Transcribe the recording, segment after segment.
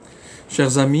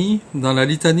Chers amis, dans la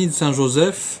litanie de Saint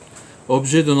Joseph,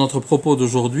 objet de notre propos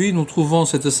d'aujourd'hui, nous trouvons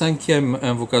cette 5e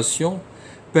invocation,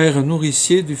 Père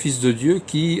nourricier du Fils de Dieu,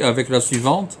 qui, avec la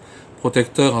suivante,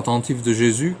 protecteur attentif de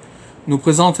Jésus, nous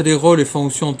présente les rôles et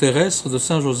fonctions terrestres de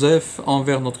Saint Joseph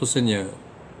envers notre Seigneur.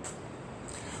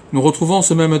 Nous retrouvons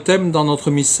ce même thème dans notre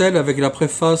missel avec la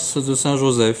préface de Saint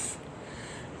Joseph.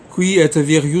 Qui et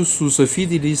virius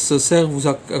fidelis servus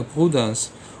ac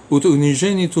prudens, ut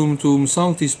unigenitum tuum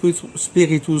sancti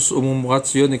spiritus omum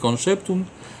ratione conceptum,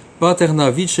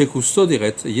 paterna vice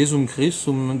custodiret, Iesum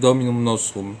Christum Dominum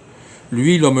nostrum.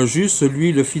 Lui, l'homme juste,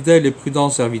 lui, le fidèle et prudent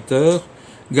serviteur,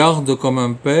 garde comme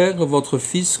un Père votre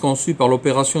Fils conçu par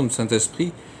l'opération du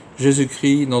Saint-Esprit,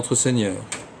 Jésus-Christ notre Seigneur.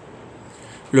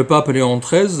 Le pape Léon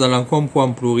XIII, dans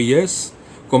l'Enquamquam Pluries,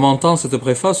 commentant cette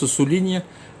préface, souligne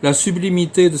la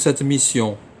sublimité de cette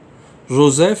mission.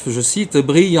 Joseph, je cite,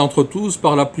 brille entre tous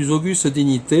par la plus auguste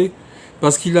dignité,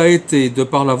 parce qu'il a été, de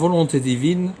par la volonté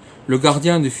divine, le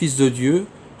gardien du Fils de Dieu,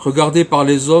 regardé par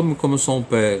les hommes comme son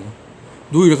Père.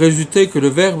 D'où il résultait que le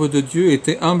Verbe de Dieu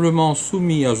était humblement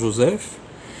soumis à Joseph,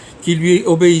 qui lui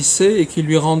obéissait et qui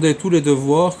lui rendait tous les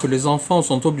devoirs que les enfants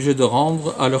sont obligés de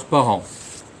rendre à leurs parents.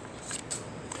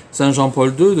 Saint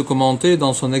Jean-Paul II de commenter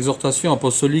dans son exhortation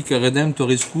apostolique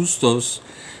Redemptoris Custos,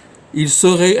 il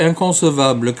serait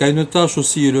inconcevable qu'à une tâche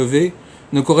aussi élevée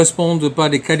ne correspondent pas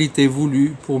les qualités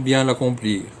voulues pour bien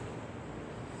l'accomplir.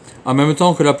 En même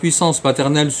temps que la puissance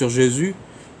paternelle sur Jésus,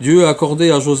 Dieu a accordé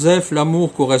à Joseph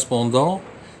l'amour correspondant,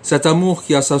 cet amour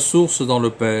qui a sa source dans le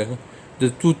Père,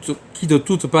 qui de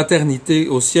toute paternité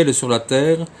au ciel et sur la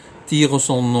terre tire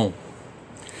son nom.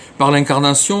 Par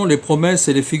l'incarnation, les promesses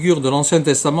et les figures de l'Ancien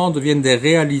Testament deviennent des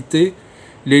réalités.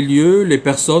 Les lieux, les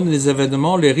personnes, les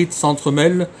événements, les rites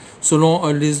s'entremêlent selon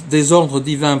des ordres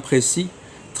divins précis,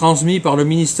 transmis par le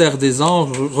ministère des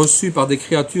anges, reçus par des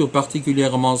créatures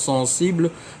particulièrement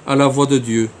sensibles à la voix de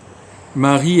Dieu.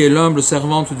 Marie est l'humble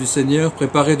servante du Seigneur,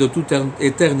 préparée de toute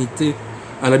éternité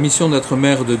à la mission d'être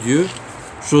mère de Dieu.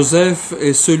 Joseph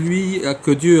est celui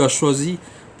que Dieu a choisi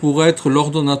pour être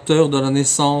l'ordonnateur de la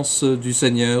naissance du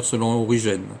Seigneur selon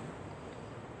Origène.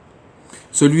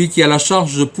 Celui qui a la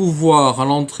charge de pouvoir à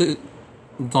l'entrée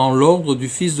dans l'ordre du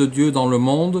Fils de Dieu dans le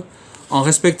monde, en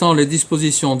respectant les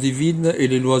dispositions divines et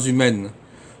les lois humaines.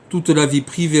 Toute la vie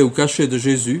privée ou cachée de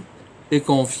Jésus est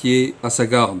confiée à sa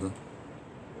garde.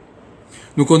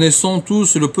 Nous connaissons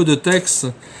tous le peu de textes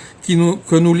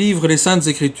que nous livrent les Saintes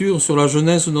Écritures sur la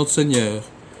jeunesse de notre Seigneur.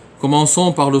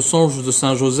 Commençons par le songe de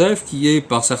Saint Joseph, qui est,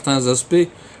 par certains aspects,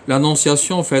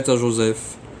 l'annonciation faite à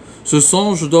Joseph. Ce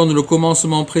songe donne le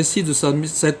commencement précis de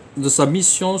sa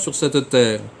mission sur cette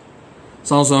terre.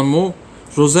 Sans un mot,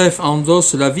 Joseph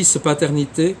endosse la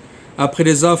vice-paternité après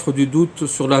les affres du doute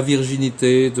sur la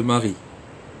virginité de Marie.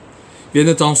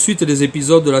 Viennent ensuite les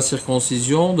épisodes de la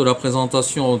circoncision, de la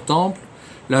présentation au temple,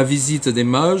 la visite des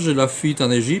mages, la fuite en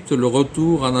Égypte, le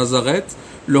retour à Nazareth,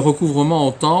 le recouvrement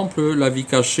au temple, la vie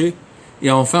cachée,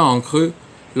 et enfin, en creux,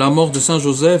 la mort de Saint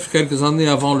Joseph quelques années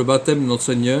avant le baptême de notre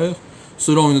Seigneur,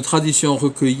 selon une tradition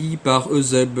recueillie par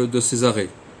Eusèbe de Césarée.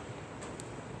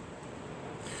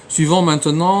 Suivons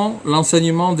maintenant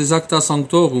l'enseignement des Acta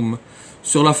Sanctorum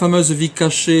sur la fameuse vie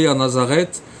cachée à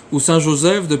Nazareth, où Saint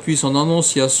Joseph, depuis son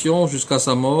annonciation jusqu'à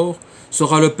sa mort,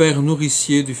 sera le Père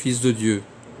nourricier du Fils de Dieu.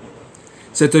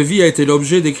 Cette vie a été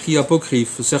l'objet d'écrits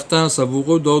apocryphes, certains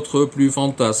savoureux, d'autres plus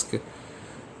fantasques.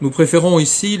 Nous préférons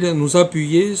ici nous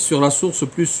appuyer sur la source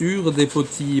plus sûre des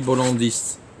petits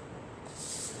bollandistes.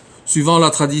 Suivant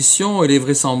la tradition et les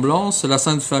vraisemblances, la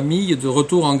Sainte Famille, de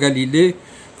retour en Galilée,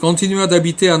 continua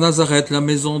d'habiter à Nazareth, la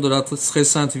maison de la très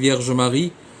sainte Vierge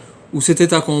Marie, où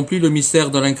s'était accompli le mystère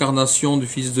de l'incarnation du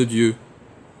Fils de Dieu.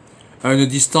 À une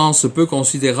distance peu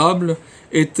considérable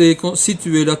était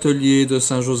situé l'atelier de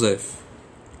Saint Joseph.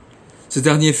 Ces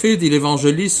derniers faits, dit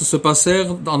l'évangéliste, se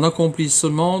passèrent en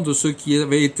accomplissement de ce qui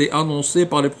avait été annoncé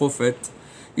par les prophètes.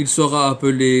 Il sera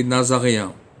appelé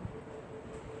Nazaréen.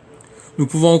 Nous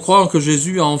pouvons croire que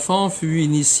Jésus, enfant, fut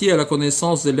initié à la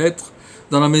connaissance des lettres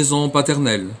dans la maison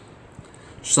paternelle.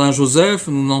 Saint Joseph,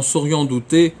 nous n'en saurions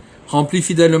douter, remplit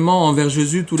fidèlement envers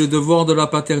Jésus tous les devoirs de la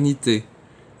paternité.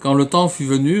 Quand le temps fut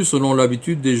venu, selon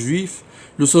l'habitude des Juifs,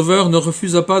 le Sauveur ne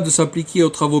refusa pas de s'appliquer aux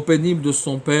travaux pénibles de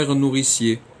son Père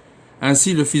nourricier.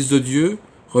 Ainsi, le Fils de Dieu,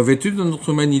 revêtu de notre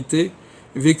humanité,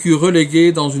 vécut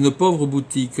relégué dans une pauvre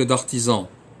boutique d'artisan.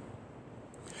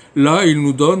 Là, il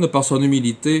nous donne, par son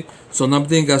humilité, son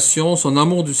abnégation, son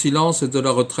amour du silence et de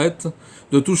la retraite,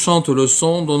 de touchantes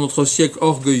leçons dont notre siècle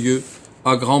orgueilleux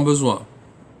a grand besoin.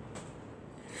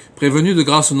 Prévenu de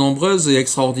grâces nombreuses et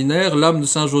extraordinaires, l'âme de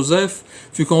Saint Joseph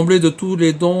fut comblée de tous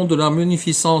les dons de la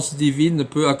munificence divine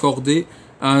peut accorder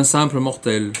à un simple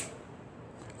mortel.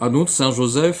 En outre, Saint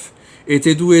Joseph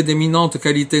était doué d'éminentes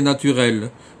qualités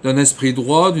naturelles, d'un esprit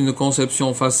droit, d'une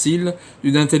conception facile,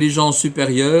 d'une intelligence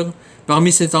supérieure.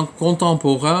 Parmi ses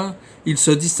contemporains, il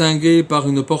se distinguait par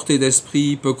une portée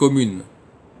d'esprit peu commune.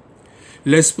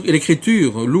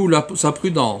 L'écriture loue sa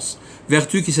prudence,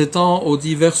 vertu qui s'étend aux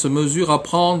diverses mesures à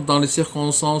prendre dans les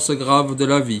circonstances graves de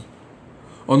la vie.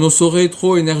 On ne saurait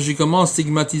trop énergiquement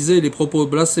stigmatiser les propos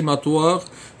blasphématoires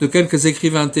de quelques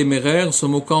écrivains téméraires se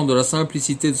moquant de la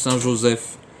simplicité de Saint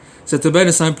Joseph, cette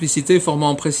belle simplicité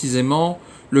formant précisément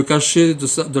le cachet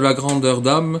de la grandeur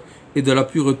d'âme et de la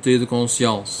pureté de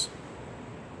conscience.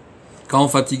 Quand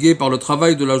fatigué par le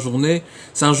travail de la journée,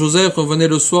 Saint Joseph revenait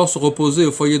le soir se reposer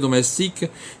au foyer domestique,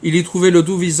 il y trouvait le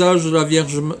doux visage de la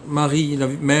Vierge Marie, la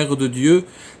Mère de Dieu,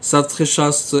 sa très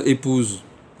chaste épouse.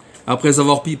 Après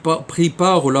avoir pris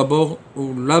part au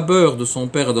labeur de son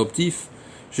père adoptif,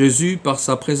 Jésus, par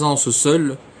sa présence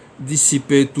seule,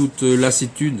 dissipait toute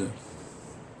lassitude.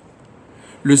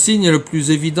 Le signe le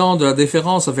plus évident de la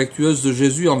déférence affectueuse de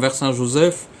Jésus envers Saint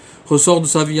Joseph ressort de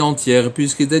sa vie entière,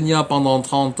 puisqu'il daigna pendant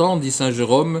 30 ans, dit Saint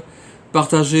Jérôme,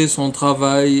 partager son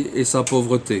travail et sa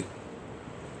pauvreté.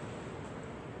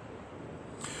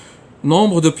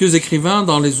 Nombre de pieux écrivains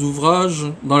dans leurs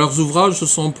ouvrages se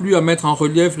sont plu à mettre en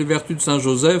relief les vertus de Saint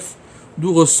Joseph,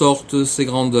 d'où ressortent ses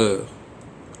grandeurs.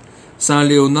 Saint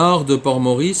Léonard de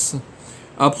Port-Maurice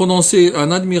a prononcé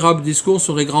un admirable discours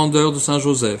sur les grandeurs de Saint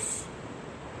Joseph.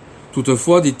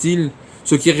 Toutefois, dit-il,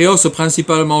 ce qui rehausse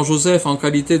principalement Joseph en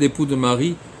qualité d'époux de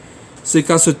Marie, c'est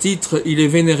qu'à ce titre, il est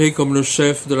vénéré comme le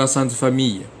chef de la Sainte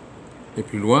Famille. Et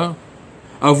plus loin,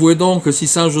 avouez donc que si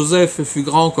Saint Joseph fut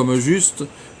grand comme juste,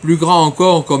 plus grand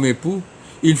encore comme époux,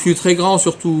 il fut très grand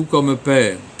surtout comme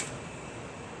père.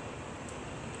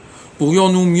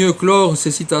 Pourrions-nous mieux clore ces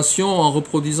citations en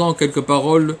reproduisant quelques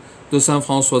paroles de Saint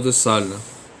François de Sales.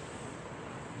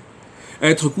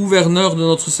 Être gouverneur de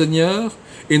notre Seigneur,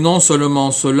 et non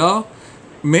seulement cela,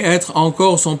 mais être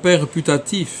encore son père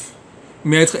putatif,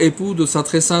 mais être époux de sa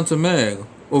très sainte mère.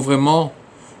 Oh vraiment,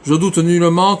 je doute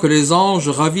nullement que les anges,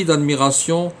 ravis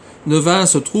d'admiration, ne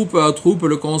vinssent troupe à troupe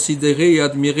le considérer et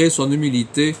admirer son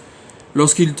humilité,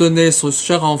 lorsqu'il tenait ce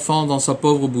cher enfant dans sa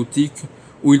pauvre boutique,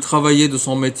 où il travaillait de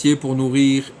son métier pour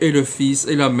nourrir et le fils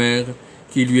et la mère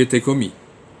qui lui étaient commis.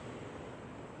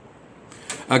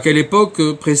 À quelle époque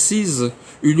précise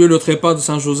eut lieu le trépas de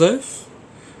Saint Joseph?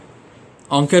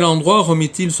 En quel endroit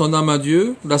remit-il son âme à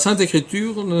Dieu? La Sainte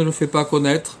Écriture ne le fait pas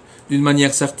connaître d'une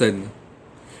manière certaine.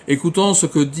 Écoutons ce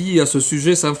que dit à ce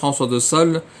sujet saint François de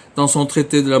Sales dans son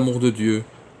traité de l'amour de Dieu.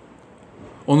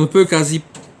 On ne peut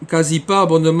quasi pas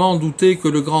bonnement douter que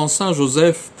le grand saint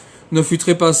Joseph ne fut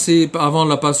trépassé avant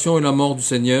la passion et la mort du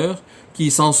Seigneur,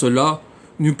 qui, sans cela,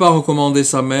 n'eût pas recommandé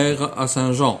sa mère à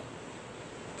saint Jean.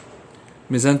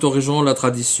 Mais interrogeons la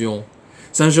tradition.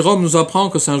 Saint Jérôme nous apprend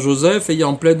que saint Joseph,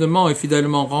 ayant pleinement et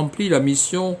fidèlement rempli la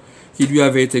mission qui lui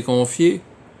avait été confiée,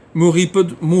 mourut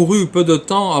peu de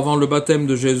temps avant le baptême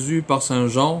de Jésus par saint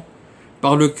Jean,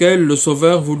 par lequel le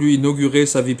Sauveur voulut inaugurer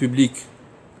sa vie publique.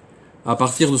 À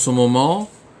partir de ce moment,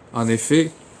 en effet,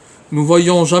 nous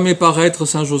voyons jamais paraître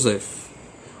saint Joseph.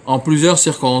 En plusieurs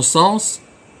circonstances,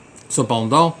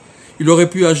 cependant, il aurait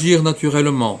pu agir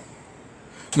naturellement.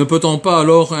 Ne peut-on pas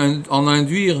alors en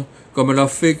induire, comme l'a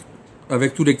fait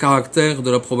avec tous les caractères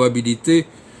de la probabilité,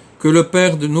 que le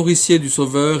père de nourricier du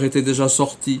Sauveur était déjà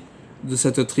sorti de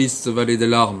cette triste vallée des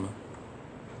larmes?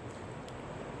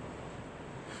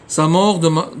 Sa mort,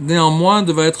 néanmoins,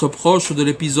 devait être proche de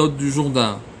l'épisode du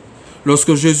Jourdain,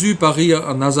 lorsque Jésus parut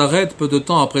à Nazareth peu de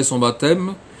temps après son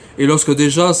baptême, et lorsque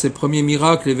déjà ses premiers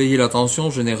miracles éveillaient l'attention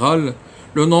générale,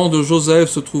 le nom de Joseph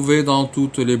se trouvait dans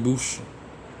toutes les bouches.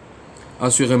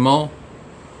 Assurément,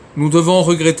 nous devons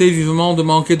regretter vivement de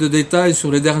manquer de détails sur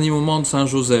les derniers moments de saint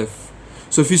Joseph.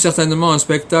 Ce fut certainement un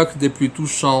spectacle des plus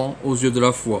touchants aux yeux de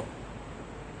la foi.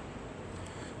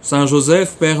 Saint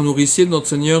Joseph, père nourricier de notre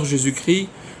Seigneur Jésus-Christ,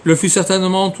 le fut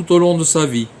certainement tout au long de sa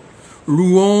vie.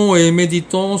 Louons et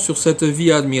méditons sur cette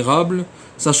vie admirable,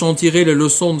 sachant tirer les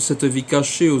leçons de cette vie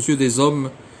cachée aux yeux des hommes,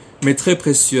 mais très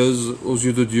précieuse aux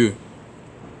yeux de Dieu.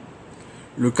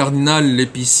 Le cardinal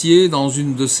L'Épicier, dans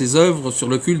une de ses œuvres sur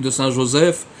le culte de saint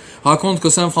Joseph, raconte que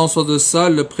saint François de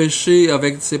Sales prêchait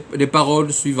avec les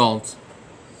paroles suivantes.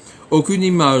 Aucune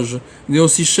image n'est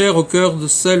aussi chère au cœur de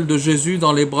celle de Jésus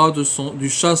dans les bras du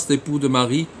chaste époux de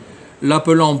Marie,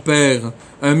 l'appelant Père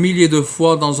 1 millier de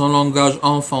fois dans un langage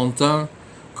enfantin,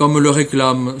 comme le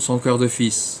réclame son cœur de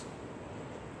fils.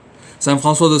 Saint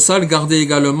François de Sales gardait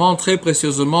également très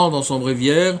précieusement dans son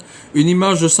bréviaire une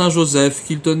image de saint Joseph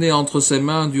qu'il tenait entre ses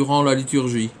mains durant la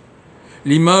liturgie.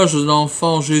 L'image de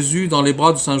l'enfant Jésus dans les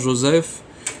bras de saint Joseph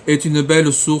est une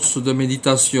belle source de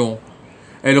méditation.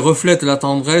 Elle reflète la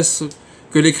tendresse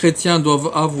que les chrétiens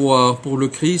doivent avoir pour le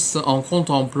Christ en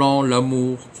contemplant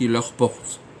l'amour qu'il leur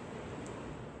porte.